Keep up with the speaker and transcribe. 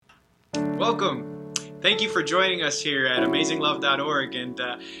Welcome. Thank you for joining us here at AmazingLove.org. And,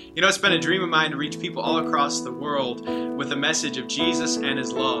 it's been a dream of mine to reach people all across the world with a message of Jesus and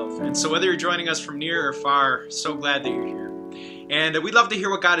His love. And so whether you're joining us from near or far, so glad that you're here. And we'd love to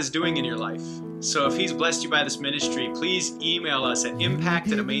hear what God is doing in your life. So if He's blessed you by this ministry, please email us at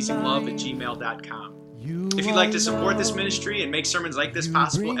impact@amazinglove@gmail.com. If you'd like to support this ministry and make sermons like this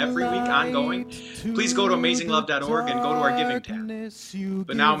possible every week ongoing, please go to AmazingLove.org and go to our giving tab.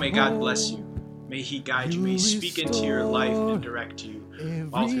 But now may God bless you. May He guide you. May He speak into your life and direct you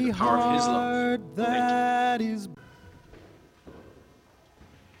all through the power of His love. Thank you.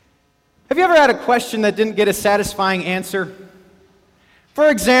 Have you ever had a question that didn't get a satisfying answer? For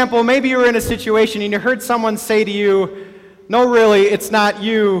example, maybe you were in a situation and you heard someone say to you, "No, really, it's not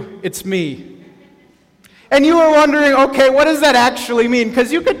you, it's me." And you were wondering, okay, what does that actually mean? Because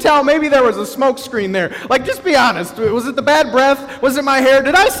you could tell maybe there was a smoke screen there. Like, just be honest. Was it the bad breath? Was it my hair?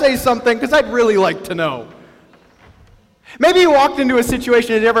 Did I say something? Because I'd really like to know. Maybe you walked into a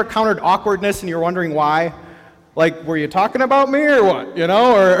situation and you ever encountered awkwardness and you're wondering why. Like, were you talking about me or what?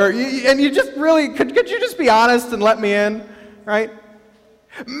 And you just really, could you just be honest and let me in, right?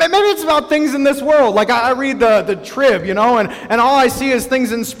 Maybe it's about things in this world. Like I read the Trib, and all I see is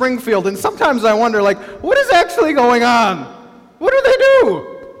things in Springfield. And sometimes I wonder, what is actually going on? What do they do?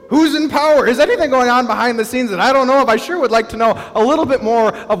 Who's in power? Is anything going on behind the scenes that I don't know of? I sure would like to know a little bit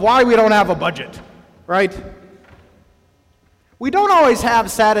more of why we don't have a budget, right? We don't always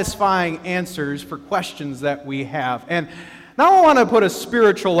have satisfying answers for questions that we have. And now I want to put a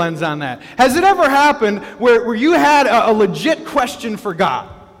spiritual lens on that. Has it ever happened where you had a legit question for God,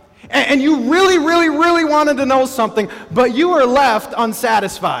 and you really, really, really wanted to know something, but you were left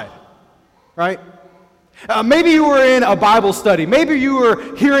unsatisfied, right? Maybe you were in a Bible study. Maybe you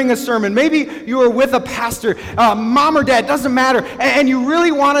were hearing a sermon. Maybe you were with a pastor, mom or dad, doesn't matter, and you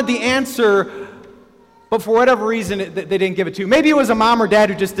really wanted the answer, but for whatever reason, they didn't give it to you. Maybe it was a mom or dad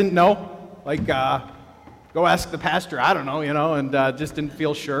who just didn't know, go ask the pastor, I don't know, and just didn't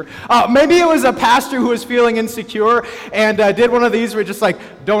feel sure. Maybe it was a pastor who was feeling insecure and did one of these where just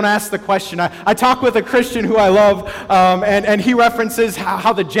don't ask the question. I talk with a Christian who I love, and he references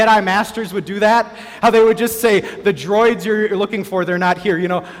how the Jedi Masters would do that, how they would just say, the droids you're looking for, they're not here.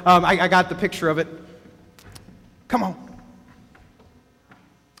 I got the picture of it. Come on.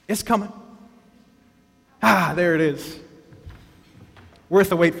 It's coming. There it is. Worth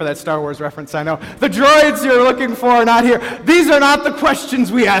the wait for that Star Wars reference, I know. The droids you're looking for are not here. These are not the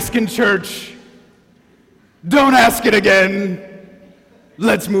questions we ask in church. Don't ask it again.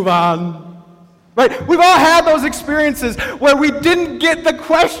 Let's move on. Right? We've all had those experiences where we didn't get the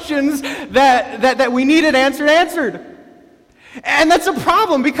questions that we needed answered. And that's a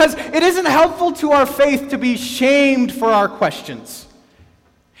problem because it isn't helpful to our faith to be shamed for our questions.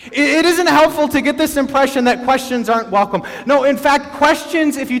 It isn't helpful to get this impression that questions aren't welcome. No, in fact,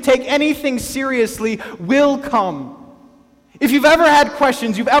 questions, if you take anything seriously, will come. If you've ever had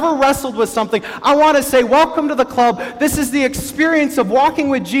questions, you've ever wrestled with something, I want to say, welcome to the club. This is the experience of walking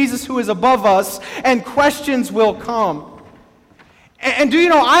with Jesus who is above us, and questions will come. And do you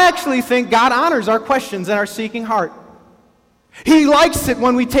know, I actually think God honors our questions and our seeking heart. He likes it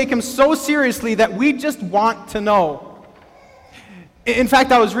when we take Him so seriously that we just want to know. In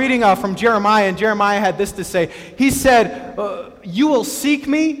fact, I was reading from Jeremiah, and Jeremiah had this to say. He said, you will seek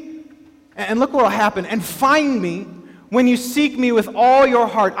me, and look what will happen, and find me when you seek me with all your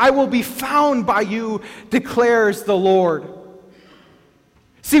heart. I will be found by you, declares the Lord.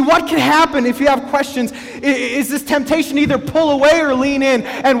 See, what can happen if you have questions is this temptation to either pull away or lean in.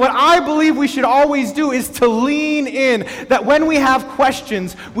 And what I believe we should always do is to lean in, that when we have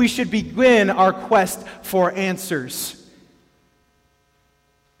questions, we should begin our quest for answers.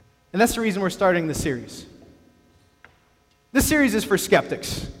 And that's the reason we're starting this series. This series is for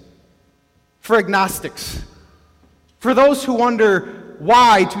skeptics, for agnostics, for those who wonder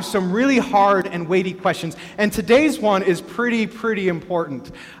why to some really hard and weighty questions. And today's one is pretty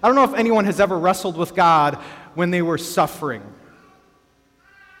important. I don't know if anyone has ever wrestled with God when they were suffering.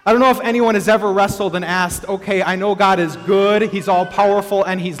 I don't know if anyone has ever wrestled and asked, okay, I know God is good, He's all-powerful,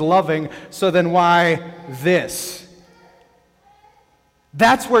 and He's loving, so then why this?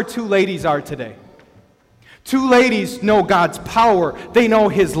 That's where two ladies are today. Two ladies know God's power, they know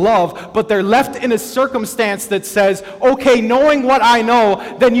His love, but they're left in a circumstance that says, okay, knowing what I know,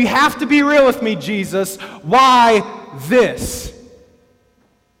 then you have to be real with me, Jesus. Why this?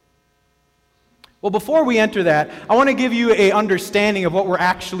 Well, before we enter that, I want to give you an understanding of what we're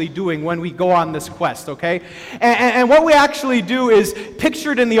actually doing when we go on this quest, okay? And what we actually do is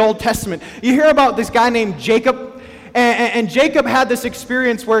pictured in the Old Testament. You hear about this guy named Jacob, And Jacob had this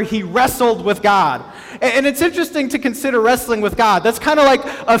experience where he wrestled with God. And it's interesting to consider wrestling with God. That's kind of like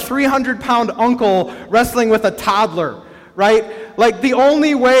a 300-pound uncle wrestling with a toddler, right? Like the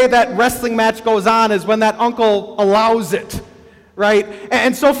only way that wrestling match goes on is when that uncle allows it, right?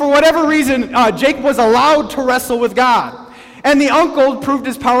 And so for whatever reason, Jacob was allowed to wrestle with God. And the uncle proved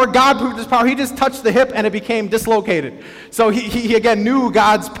his power, God proved his power. He just touched the hip and it became dislocated. So he again knew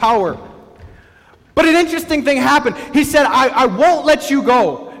God's power. But an interesting thing happened. He said, I won't let you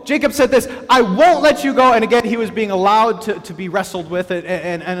go. Jacob said this, I won't let you go. And again, he was being allowed to be wrestled with it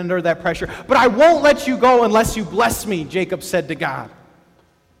and under that pressure. But I won't let you go unless you bless me, Jacob said to God.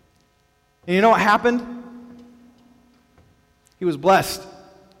 And you know what happened? He was blessed.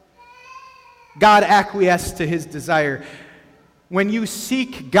 God acquiesced to his desire. When you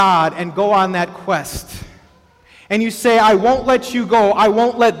seek God and go on that quest, and you say, I won't let you go, I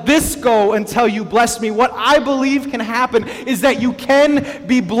won't let this go until you bless me, what I believe can happen is that you can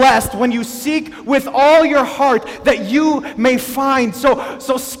be blessed when you seek with all your heart that you may find. So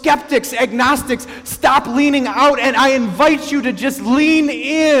skeptics, agnostics, stop leaning out, and I invite you to just lean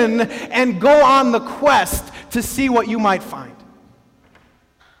in and go on the quest to see what you might find.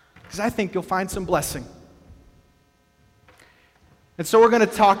 Because I think you'll find some blessing. And so we're going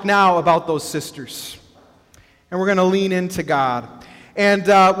to talk now about those sisters. And we're going to lean into God. And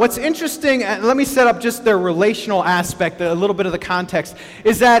what's interesting, and let me set up just their relational aspect, a little bit of the context,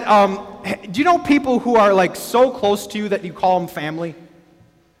 is that, do you know people who are like so close to you that you call them family?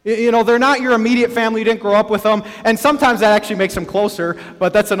 You know, they're not your immediate family, you didn't grow up with them, and sometimes that actually makes them closer,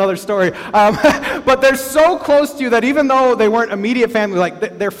 but that's another story. But they're so close to you that even though they weren't immediate family, like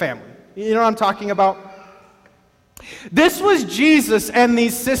they're family. You know what I'm talking about? This was Jesus and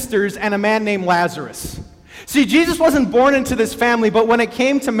these sisters and a man named Lazarus. See, Jesus wasn't born into this family, but when it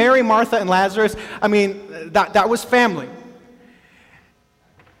came to Mary, Martha, and Lazarus, I mean, that was family.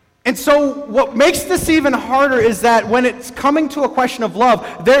 And so what makes this even harder is that when it's coming to a question of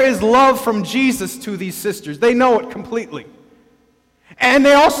love, there is love from Jesus to these sisters. They know it completely. And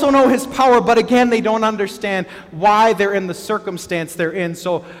they also know his power, but again, they don't understand why they're in the circumstance they're in.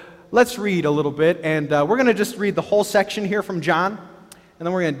 So let's read a little bit, and we're going to just read the whole section here from John, and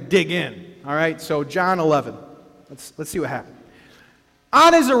then we're going to dig in. All right, so John 11. Let's see what happened.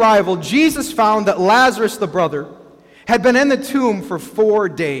 On his arrival, Jesus found that Lazarus, the brother, had been in the tomb for 4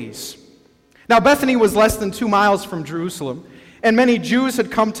 days. Now Bethany was less than 2 miles from Jerusalem, and many Jews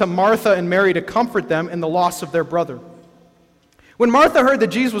had come to Martha and Mary to comfort them in the loss of their brother. When Martha heard that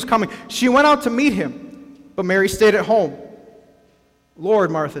Jesus was coming, she went out to meet him, but Mary stayed at home.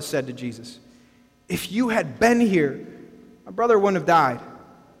 Lord, Martha said to Jesus, if you had been here, my brother wouldn't have died.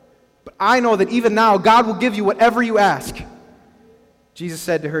 But I know that even now God will give you whatever you ask. Jesus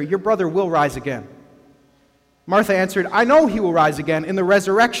said to her, your brother will rise again. Martha answered, I know he will rise again in the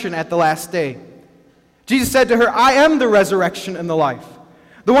resurrection at the last day. Jesus said to her, I am the resurrection and the life.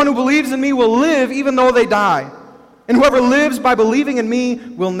 The one who believes in me will live even though they die. And whoever lives by believing in me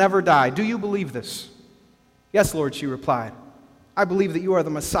will never die. Do you believe this? Yes, Lord, she replied. I believe that you are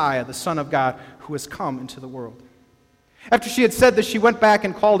the Messiah, the Son of God, who has come into the world. After she had said this, she went back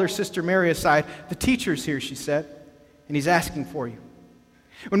and called her sister Mary aside. The teacher's here, she said, and he's asking for you.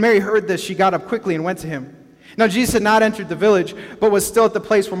 When Mary heard this, she got up quickly and went to him. Now Jesus had not entered the village, but was still at the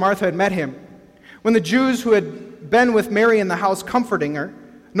place where Martha had met him. When the Jews who had been with Mary in the house comforting her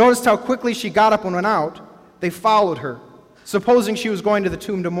noticed how quickly she got up and went out, they followed her, supposing she was going to the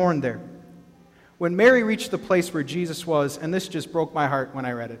tomb to mourn there. When Mary reached the place where Jesus was, and this just broke my heart when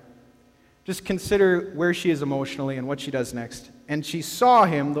I read it, just consider where she is emotionally and what she does next. And she saw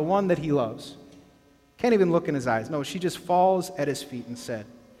him, the one that he loves. Can't even look in his eyes. No, she just falls at his feet and said,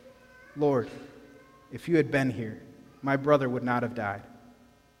 Lord, if you had been here, my brother would not have died.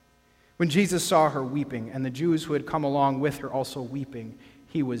 When Jesus saw her weeping, and the Jews who had come along with her also weeping,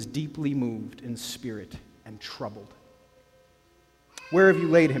 he was deeply moved in spirit and troubled. Where have you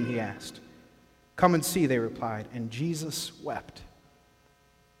laid him, he asked. Come and see, they replied. And Jesus wept.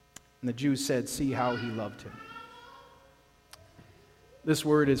 And the Jews said, see how he loved him. This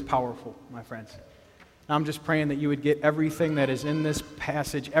word is powerful, my friends. I'm just praying that you would get everything that is in this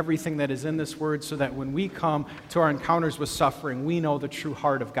passage, everything that is in this word, so that when we come to our encounters with suffering, we know the true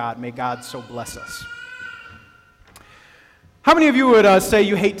heart of God. May God so bless us. How many of you would say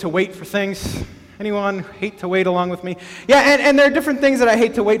you hate to wait for things? Anyone hate to wait along with me? Yeah, and there are different things that I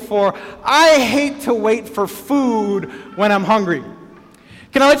hate to wait for. I hate to wait for food when I'm hungry.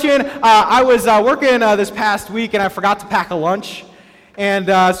 Can I let you in? I was working this past week, and I forgot to pack a lunch. And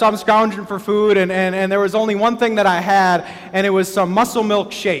so I'm scrounging for food, and there was only one thing that I had, and it was some muscle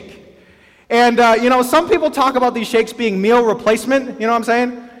milk shake. And, some people talk about these shakes being meal replacement, you know what I'm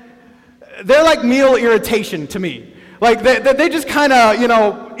saying? They're like meal irritation to me. Like, they just kind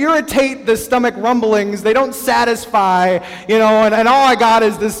of, irritate the stomach rumblings. They don't satisfy, and all I got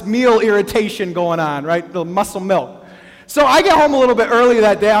is this meal irritation going on, right? The muscle milk. So I get home a little bit early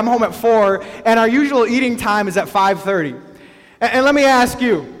that day. I'm home at 4, and our usual eating time is at 5:30. And let me ask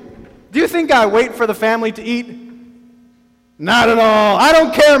you, do you think I wait for the family to eat? Not at all. I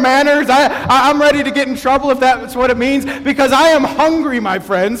don't care, manners. I'm ready to get in trouble if that's what it means, because I am hungry, my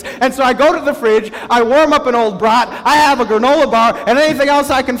friends. And so I go to the fridge, I warm up an old brat, I have a granola bar, and anything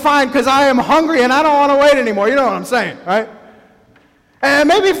else I can find, because I am hungry and I don't want to wait anymore. You know what I'm saying, right? And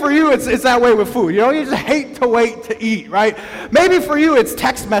maybe for you it's that way with food. You just hate to wait to eat, right? Maybe for you it's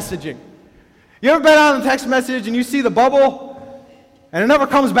text messaging. You ever been on a text message and you see the bubble and it never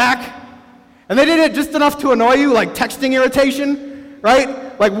comes back? And they did it just enough to annoy you, like texting irritation,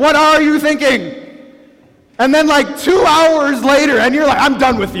 right? Like, what are you thinking? And then 2 hours later, and you're like, I'm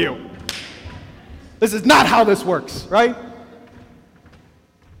done with you. This is not how this works, right?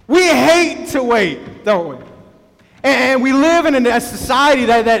 We hate to wait, don't we? And we live in a society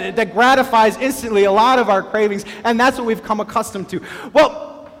that gratifies instantly a lot of our cravings, and that's what we've come accustomed to.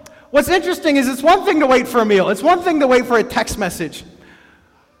 Well, what's interesting is it's one thing to wait for a meal. It's one thing to wait for a text message.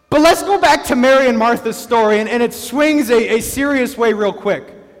 But let's go back to Mary and Martha's story, and it swings a serious way real quick.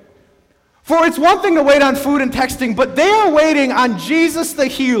 For it's one thing to wait on food and texting, but they are waiting on Jesus the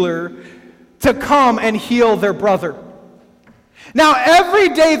healer to come and heal their brother. Now, every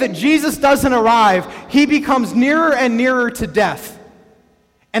day that Jesus doesn't arrive, he becomes nearer and nearer to death.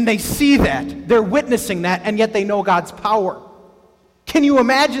 And they see that, they're witnessing that, and yet they know God's power. Can you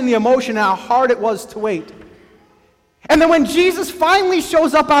imagine the emotion and how hard it was to wait? And then when Jesus finally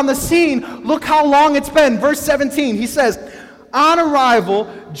shows up on the scene, look how long it's been. Verse 17, he says, on arrival,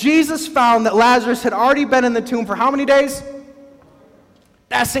 Jesus found that Lazarus had already been in the tomb for how many days?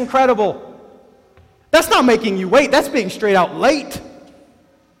 That's incredible. That's not making you wait. That's being straight out late.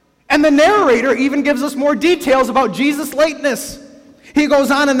 And the narrator even gives us more details about Jesus' lateness. He goes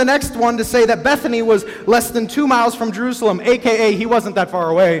on in the next one to say that Bethany was less than 2 miles from Jerusalem, a.k.a. he wasn't that far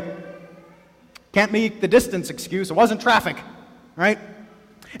away. Can't make the distance excuse. It wasn't traffic, right?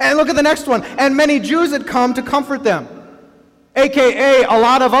 And look at the next one. And many Jews had come to comfort them. A.k.a. a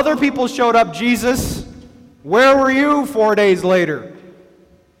lot of other people showed up. Jesus, where were you 4 days later?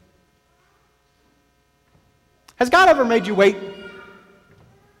 Has God ever made you wait?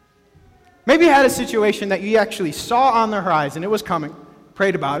 Maybe you had a situation that you actually saw on the horizon. It was coming.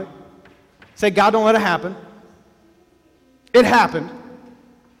 Prayed about it. Said, God, don't let it happen. It happened.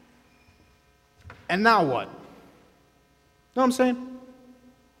 And now what? Know what I'm saying?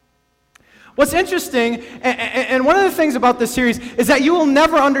 What's interesting, and one of the things about this series, is that you will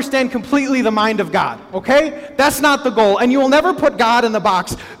never understand completely the mind of God, okay? That's not the goal, and you will never put God in the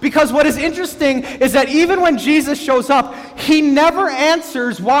box, because what is interesting is that even when Jesus shows up, he never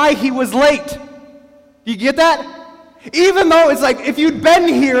answers why he was late. You get that? Even though it's like, if you'd been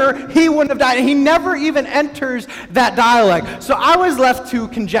here, he wouldn't have died. And he never even enters that dialogue. So I was left to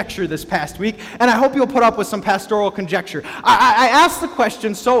conjecture this past week, and I hope you'll put up with some pastoral conjecture. I asked the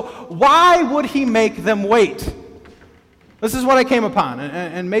question, so why would he make them wait? This is what I came upon,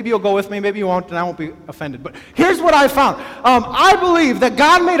 and maybe you'll go with me, maybe you won't, and I won't be offended. But here's what I found. I believe that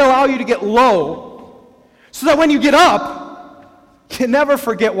God may allow you to get low, so that when you get up, you never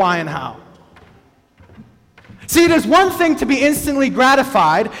forget why and how. See, it is one thing to be instantly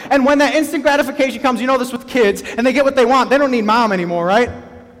gratified, and when that instant gratification comes, you know this with kids, and they get what they want, they don't need mom anymore, right?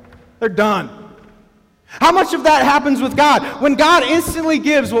 They're done. How much of that happens with God? When God instantly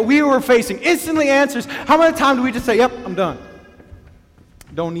gives what we were facing, instantly answers, how many times do we just say, yep, I'm done.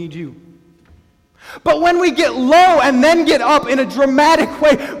 Don't need you. But when we get low and then get up in a dramatic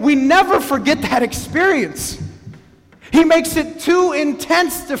way, we never forget that experience. He makes it too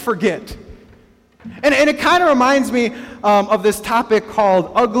intense to forget. And it kind of reminds me of this topic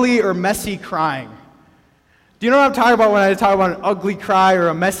called ugly or messy crying. Do you know what I'm talking about when I talk about an ugly cry or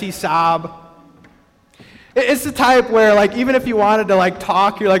a messy sob? It's the type where, like, even if you wanted to, like,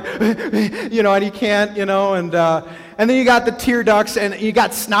 talk, you're like, and you can't, and then you got the tear ducts, and you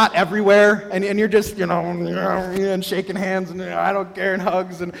got snot everywhere, and you're just, and shaking hands, and I don't care, and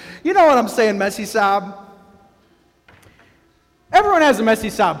hugs, and you know what I'm saying, messy sob? Everyone has a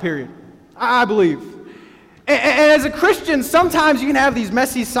messy sob period. I believe. And as a Christian, sometimes you can have these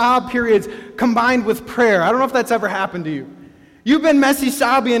messy sob periods combined with prayer. I don't know if that's ever happened to you. You've been messy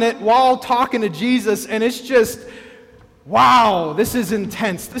sobbing it while talking to Jesus, and it's just, wow, this is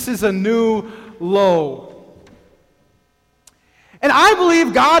intense. This is a new low. And I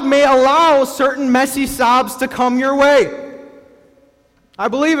believe God may allow certain messy sobs to come your way. I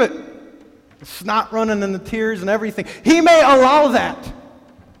believe it. The snot running and the tears and everything. He may allow that.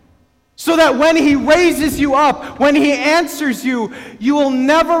 So that when He raises you up, when He answers you, you will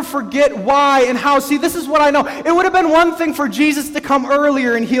never forget why and how. See, this is what I know. It would have been one thing for Jesus to come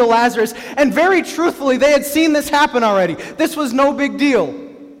earlier and heal Lazarus. And very truthfully, they had seen this happen already. This was no big deal.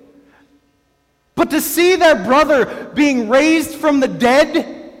 But to see their brother being raised from the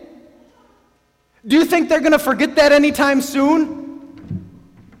dead, do you think they're going to forget that anytime soon?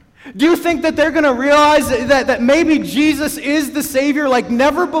 Do you think that they're going to realize that maybe Jesus is the Savior like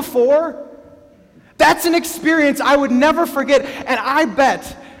never before? That's an experience I would never forget. And I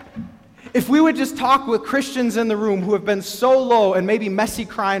bet if we would just talk with Christians in the room who have been so low and maybe messy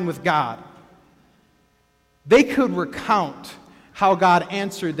crying with God, they could recount how God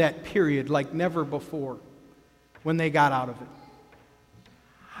answered that period like never before when they got out of it.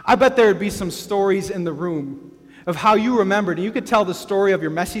 I bet there would be some stories in the room of how you remembered, and you could tell the story of your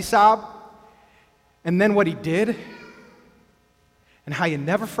messy sob, and then what He did, and how you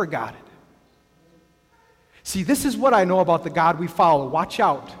never forgot it. See, this is what I know about the God we follow. Watch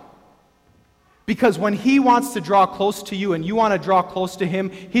out. Because when He wants to draw close to you and you want to draw close to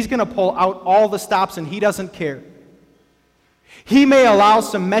Him, He's going to pull out all the stops and He doesn't care. He may allow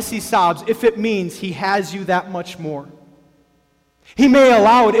some messy sobs if it means He has you that much more. He may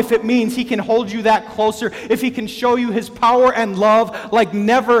allow it if it means He can hold you that closer, if He can show you His power and love like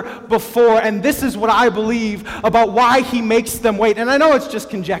never before. And this is what I believe about why He makes them wait. And I know it's just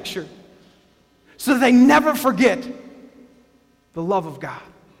conjecture. So that they never forget the love of God.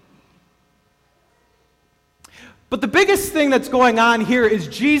 But the biggest thing that's going on here is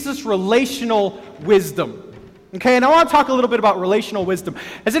Jesus' relational wisdom. Okay, and I want to talk a little bit about relational wisdom.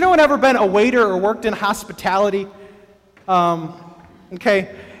 Has anyone ever been a waiter or worked in hospitality?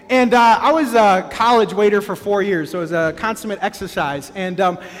 Okay, and I was a college waiter for 4 years, so it was a consummate exercise. And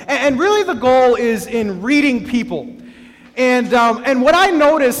really the goal is in reading people. And what I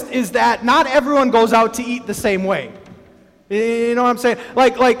noticed is that not everyone goes out to eat the same way. You know what I'm saying?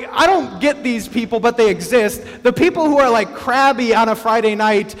 Like I don't get these people, but they exist. The people who are like crabby on a Friday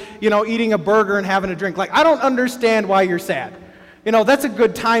night, eating a burger and having a drink. Like, I don't understand why you're sad. That's a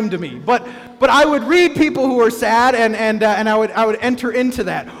good time to me. But I would read people who are sad, and I would enter into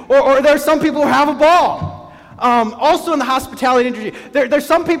that. Or there's some people who have a ball. Also in the hospitality industry, there's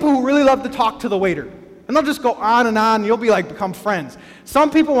some people who really love to talk to the waiter. And they'll just go on, and you'll be become friends. Some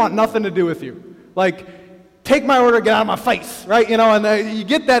people want nothing to do with you. Like, take my order, get out of my face, right? And you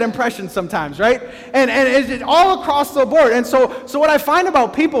get that impression sometimes, right? And it's all across the board. And so what I find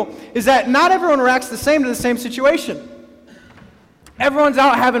about people is that not everyone reacts the same to the same situation. Everyone's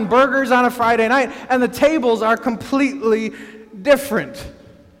out having burgers on a Friday night, and the tables are completely different.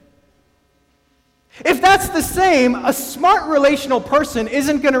 If that's the same, a smart relational person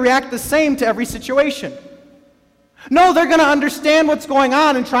isn't going to react the same to every situation. No, they're going to understand what's going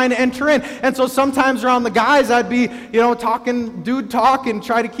on and trying to enter in. And so sometimes around the guys, I'd be, talking dude talk and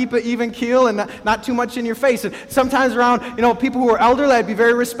try to keep it even keel and not too much in your face. And sometimes around, people who are elderly, I'd be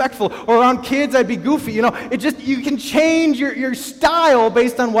very respectful. Or around kids, I'd be goofy. You can change your style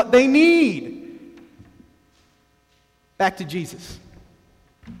based on what they need. Back to Jesus.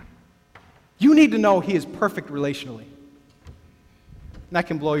 You need to know He is perfect relationally. And that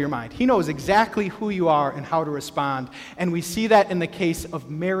can blow your mind. He knows exactly who you are and how to respond. And we see that in the case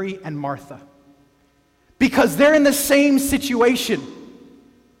of Mary and Martha. Because they're in the same situation.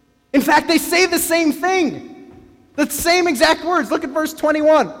 In fact, they say the same thing. The same exact words. Look at verse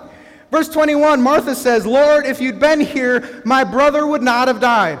 21. Verse 21, Martha says, "Lord, if you'd been here, my brother would not have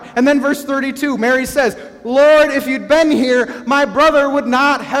died." And then verse 32, Mary says, "Lord, if you'd been here, my brother would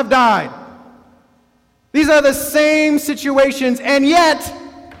not have died." These are the same situations, and yet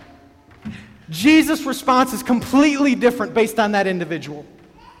Jesus' response is completely different based on that individual.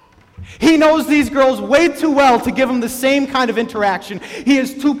 He knows these girls way too well to give them the same kind of interaction. He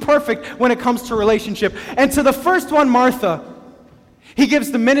is too perfect when it comes to relationship. And to the first one, Martha, He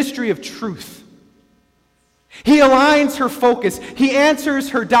gives the ministry of truth. He aligns her focus. He answers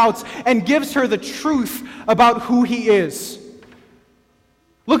her doubts and gives her the truth about who He is.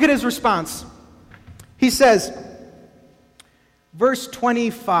 Look at His response. He says, verse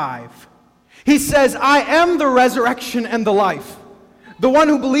 25, He says, "I am the resurrection and the life. The one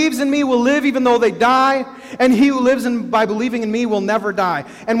who believes in me will live even though they die, and he who lives by believing in me will never die."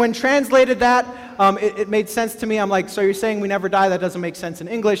 And when translated that, it made sense to me. I'm like, so you're saying we never die? That doesn't make sense in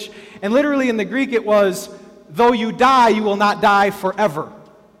English. And literally in the Greek it was, though you die, you will not die forever.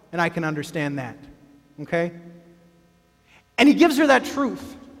 And I can understand that. Okay? And he gives her that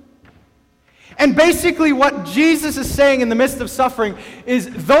truth. And basically what Jesus is saying in the midst of suffering is,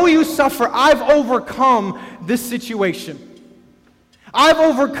 though you suffer, I've overcome this situation. I've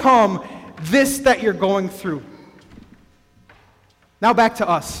overcome this that you're going through. Now back to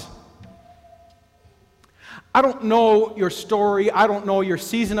us. I don't know your story. I don't know your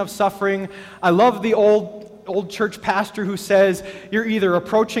season of suffering. I love the old church pastor who says you're either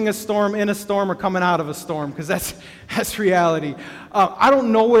approaching a storm, in a storm, or coming out of a storm, because that's reality. I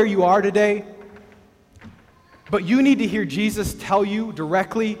don't know where you are today, but you need to hear Jesus tell you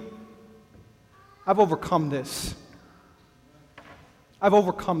directly, I've overcome this. I've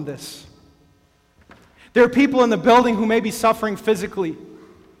overcome this. There are people in the building who may be suffering physically.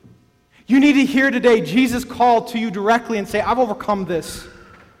 You need to hear today Jesus call to you directly and say, I've overcome this.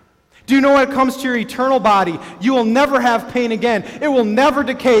 Do you know when it comes to your eternal body, you will never have pain again. It will never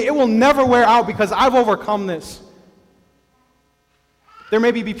decay. It will never wear out because I've overcome this. There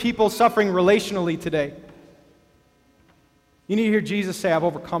may be people suffering relationally today. You need to hear Jesus say, I've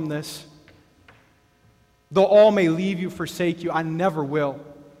overcome this. Though all may leave you, forsake you, I never will.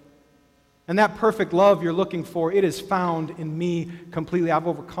 And that perfect love you're looking for, it is found in me completely. I've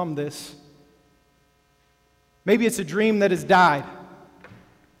overcome this. Maybe it's a dream that has died,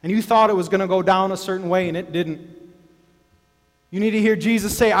 and you thought it was going to go down a certain way, and it didn't. You need to hear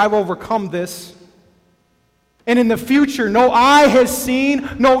Jesus say, I've overcome this. And in the future, no eye has seen,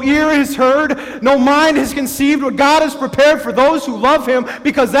 no ear has heard, no mind has conceived what God has prepared for those who love Him,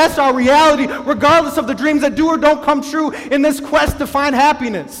 because that's our reality, regardless of the dreams that do or don't come true in this quest to find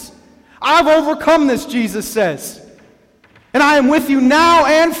happiness. I've overcome this, Jesus says. And I am with you now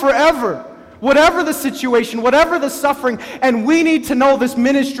and forever. Whatever the situation, whatever the suffering, and we need to know this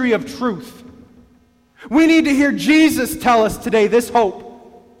ministry of truth. We need to hear Jesus tell us today this hope.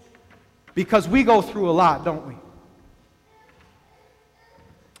 Because we go through a lot, don't we?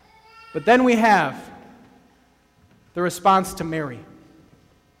 But then we have the response to Mary.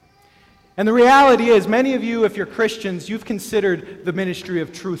 And the reality is, many of you, if you're Christians, you've considered the ministry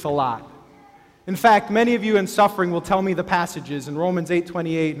of truth a lot. In fact, many of you in suffering will tell me the passages in Romans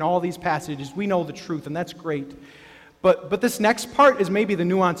 8:28 and all these passages. We know the truth, and that's great. But this next part is maybe the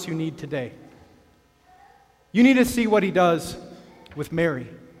nuance you need today. You need to see what he does with Mary.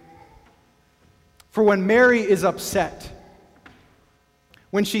 For when Mary is upset,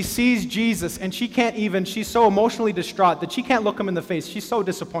 when she sees Jesus, and she's so emotionally distraught that she can't look him in the face. She's so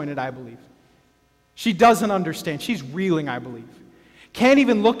disappointed, I believe. She doesn't understand. She's reeling, I believe. Can't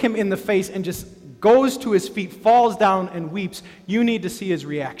even look him in the face and just goes to his feet, falls down, and weeps. You need to see his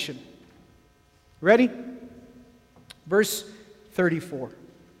reaction. Ready? Verse 34.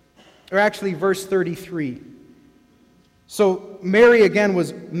 Or actually, verse 33. So Mary again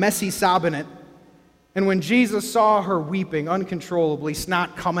was messy sobbing it. And when Jesus saw her weeping uncontrollably,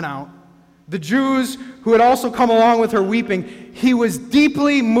 snot coming out, the Jews who had also come along with her weeping, he was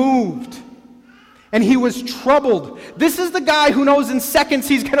deeply moved. And he was troubled. This is the guy who knows in seconds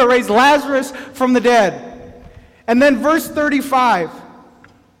he's going to raise Lazarus from the dead. And then verse 35.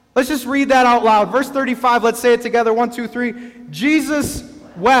 Let's just read that out loud. Verse 35, let's say it together. 1, 2, 3. Jesus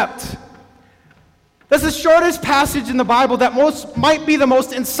wept. That's the shortest passage in the Bible that might be the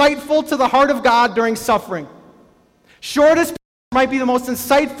most insightful to the heart of God during suffering. Shortest might be the most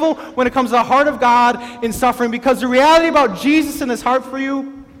insightful when it comes to the heart of God in suffering, because the reality about Jesus and his heart for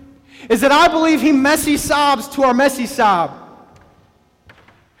you is that I believe he messy sobs to our messy sob.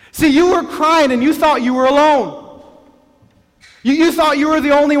 See, you were crying and you thought you were alone. You thought you were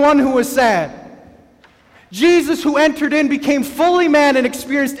the only one who was sad. Jesus, who entered in, became fully man and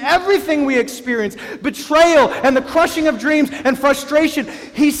experienced everything we experience, betrayal and the crushing of dreams and frustration.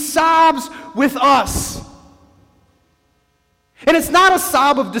 He sobs with us. And it's not a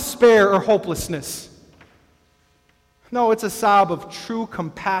sob of despair or hopelessness. No, it's a sob of true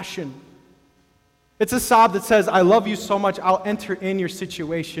compassion. It's a sob that says, I love you so much, I'll enter in your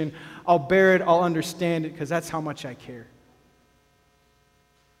situation, I'll bear it, I'll understand it, because that's how much I care.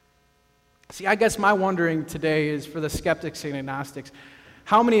 See, I guess my wondering today is for the skeptics and agnostics,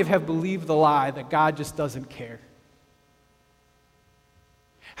 how many have believed the lie that God just doesn't care?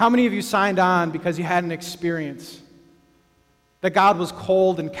 How many of you signed on because you had an experience that God was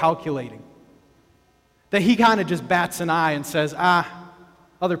cold and calculating? That he kind of just bats an eye and says,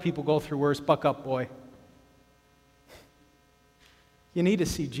 other people go through worse, buck up, boy. You need to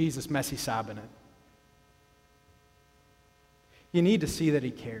see Jesus messy sobbing it. You need to see that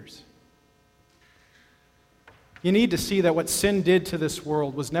he cares. You need to see that what sin did to this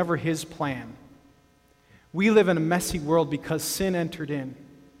world was never his plan. We live in a messy world because sin entered in.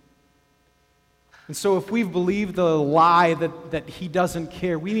 And so if we've believed the lie that he doesn't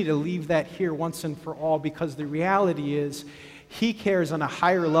care, we need to leave that here once and for all, because the reality is he cares on a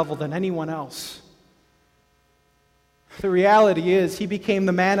higher level than anyone else. The reality is he became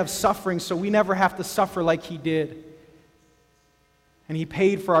the man of suffering so we never have to suffer like he did. And he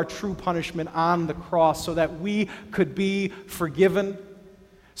paid for our true punishment on the cross so that we could be forgiven,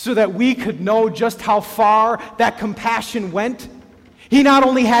 so that we could know just how far that compassion went. He not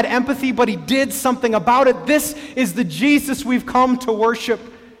only had empathy, but he did something about it. This is the Jesus we've come to worship.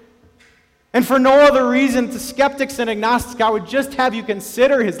 And for no other reason, to skeptics and agnostics, I would just have you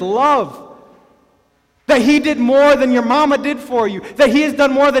consider his love. That he did more than your mama did for you. That he has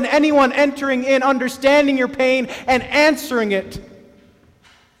done more than anyone entering in, understanding your pain, and answering it.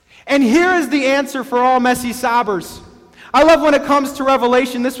 And here is the answer for all messy sobbers. I love when it comes to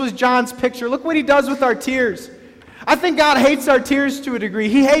Revelation. This was John's picture. Look what he does with our tears. I think God hates our tears to a degree.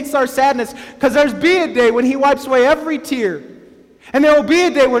 He hates our sadness, because there's be a day when he wipes away every tear. And there will be a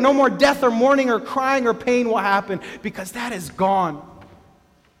day where no more death or mourning or crying or pain will happen, because that is gone.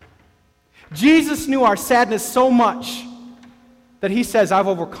 Jesus knew our sadness so much that he says, I've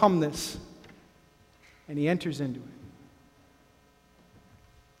overcome this. And he enters into it.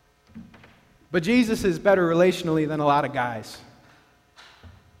 But Jesus is better relationally than a lot of guys.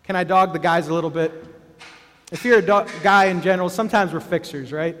 Can I dog the guys a little bit? If you're a guy in general, sometimes we're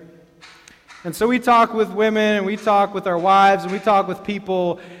fixers, right? And so we talk with women, and we talk with our wives, and we talk with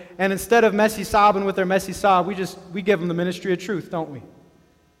people, and instead of messy sobbing with their messy sob, we give them the ministry of truth, don't we?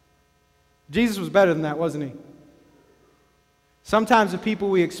 Jesus was better than that, wasn't he? Sometimes the people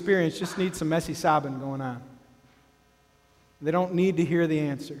we experience just need some messy sobbing going on. They don't need to hear the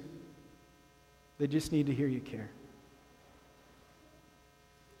answer. They just need to hear you care.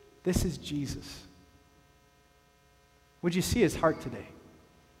 This is Jesus. Would you see his heart today?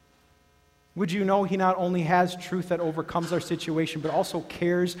 Would you know he not only has truth that overcomes our situation, but also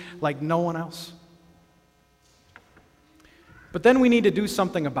cares like no one else? But then we need to do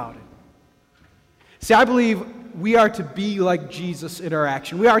something about it. See, I believe we are to be like Jesus in our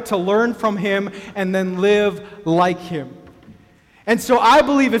action. We are to learn from him and then live like him. And so I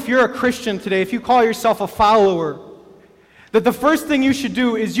believe if you're a Christian today, if you call yourself a follower, that the first thing you should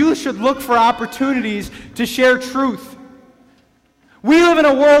do is you should look for opportunities to share truth. We live in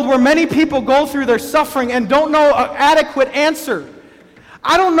a world where many people go through their suffering and don't know an adequate answer.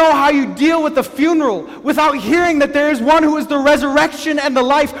 I don't know how you deal with the funeral without hearing that there is one who is the resurrection and the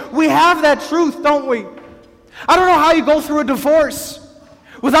life. We have that truth, don't we? I don't know how you go through a divorce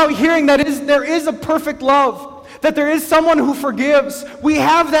without hearing that there is a perfect love, that there is someone who forgives. We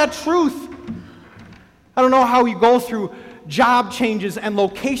have that truth. I don't know how you go through job changes and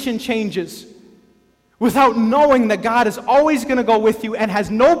location changes without knowing that God is always going to go with you and has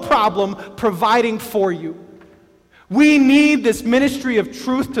no problem providing for you. We need this ministry of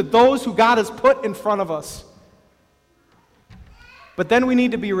truth to those who God has put in front of us. But then we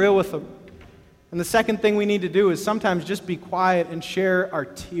need to be real with them. And the second thing we need to do is sometimes just be quiet and share our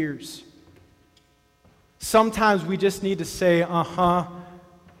tears. Sometimes we just need to say, I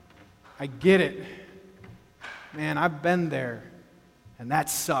get it. Man, I've been there, and that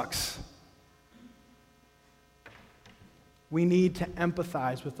sucks. We need to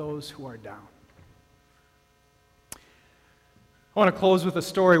empathize with those who are down. I want to close with a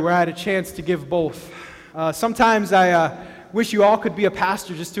story where I had a chance to give both. Sometimes I wish you all could be a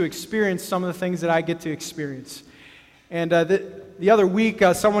pastor just to experience some of the things that I get to experience. And the other week,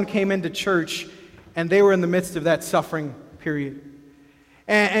 someone came into church, and they were in the midst of that suffering period.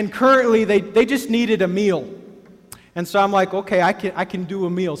 And currently, they just needed a meal. And so I'm like, okay, I can do a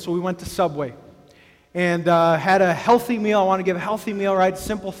meal. So we went to Subway and had a healthy meal. I want to give a healthy meal, right?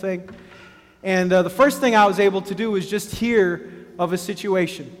 Simple thing. And the first thing I was able to do was just hear of a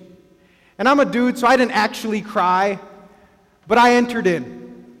situation. And I'm a dude, so I didn't actually cry, but I entered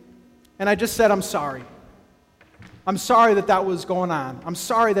in. And I just said, I'm sorry. I'm sorry that was going on. I'm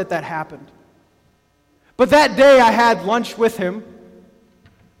sorry that happened. But that day I had lunch with him,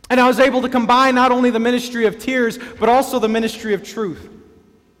 and I was able to combine not only the ministry of tears, but also the ministry of truth.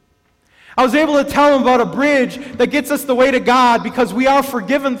 I was able to tell him about a bridge that gets us the way to God because we are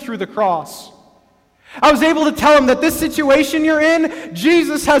forgiven through the cross. I was able to tell him that this situation you're in,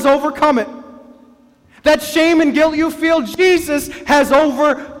 Jesus has overcome it. That shame and guilt you feel, Jesus has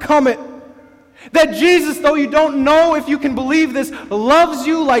overcome it. That Jesus, though you don't know if you can believe this, loves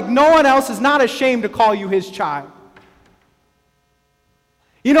you like no one else, is not ashamed to call you his child.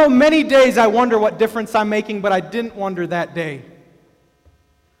 You know, many days I wonder what difference I'm making, but I didn't wonder that day.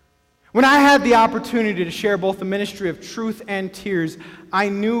 When I had the opportunity to share both the ministry of truth and tears, I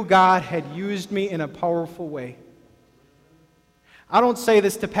knew God had used me in a powerful way. I don't say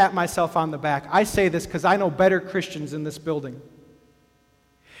this to pat myself on the back. I say this because I know better Christians in this building.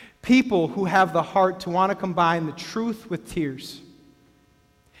 People who have the heart to want to combine the truth with tears.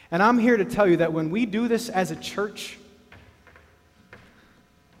 And I'm here to tell you that when we do this as a church,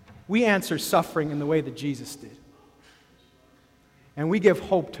 we answer suffering in the way that Jesus did. And we give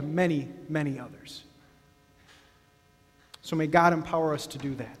hope to many, many others. So may God empower us to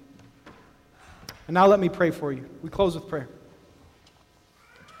do that. And now let me pray for you. We close with prayer.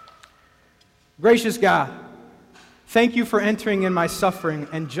 Gracious God, thank you for entering in my suffering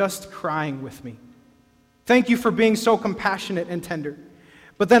and just crying with me. Thank you for being so compassionate and tender.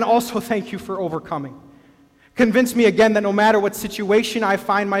 But then also thank you for overcoming. Convince me again that no matter what situation I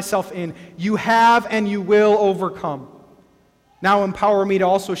find myself in, you have and you will overcome. Now empower me to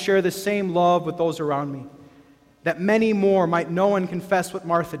also share the same love with those around me, that many more might know and confess what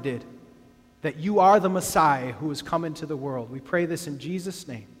Martha did, that you are the Messiah who has come into the world. We pray this in Jesus'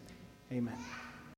 name. Amen.